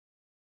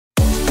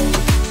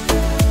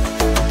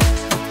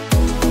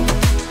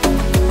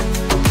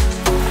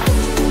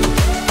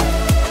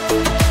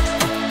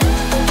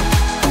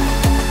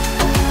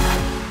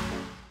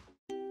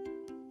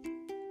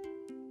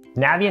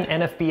Navien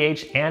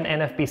NFB-H and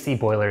NFB-C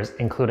boilers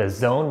include a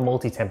zone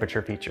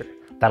multi-temperature feature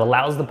that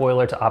allows the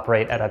boiler to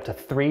operate at up to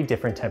 3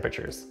 different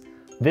temperatures.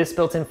 This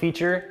built-in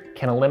feature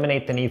can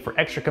eliminate the need for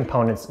extra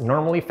components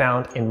normally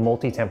found in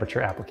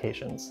multi-temperature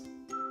applications.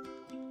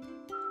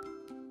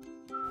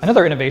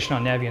 Another innovation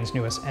on Navien's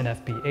newest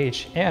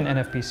NFB-H and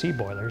NFB-C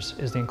boilers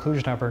is the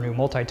inclusion of our new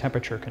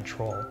multi-temperature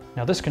control.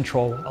 Now this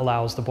control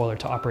allows the boiler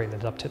to operate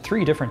at up to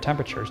 3 different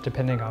temperatures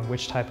depending on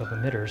which type of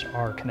emitters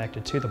are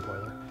connected to the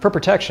boiler. For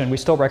protection, we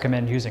still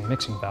recommend using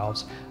mixing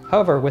valves.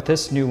 However, with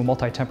this new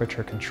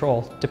multi-temperature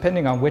control,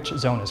 depending on which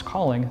zone is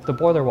calling, the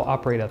boiler will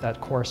operate at that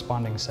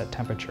corresponding set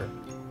temperature.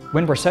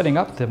 When we're setting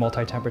up the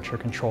multi-temperature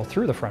control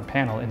through the front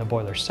panel in the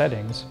boiler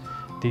settings,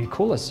 the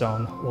coolest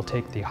zone will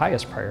take the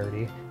highest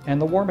priority,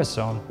 and the warmest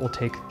zone will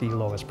take the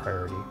lowest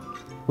priority.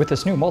 With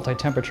this new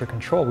multi-temperature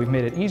control, we've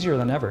made it easier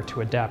than ever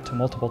to adapt to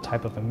multiple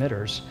types of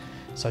emitters,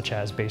 such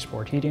as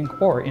baseboard heating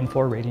or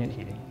in-floor radiant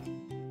heating.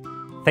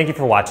 Thank you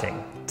for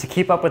watching. To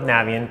keep up with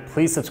Navien,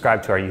 please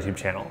subscribe to our YouTube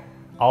channel.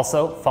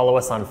 Also, follow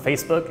us on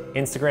Facebook,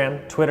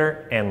 Instagram,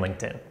 Twitter, and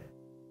LinkedIn.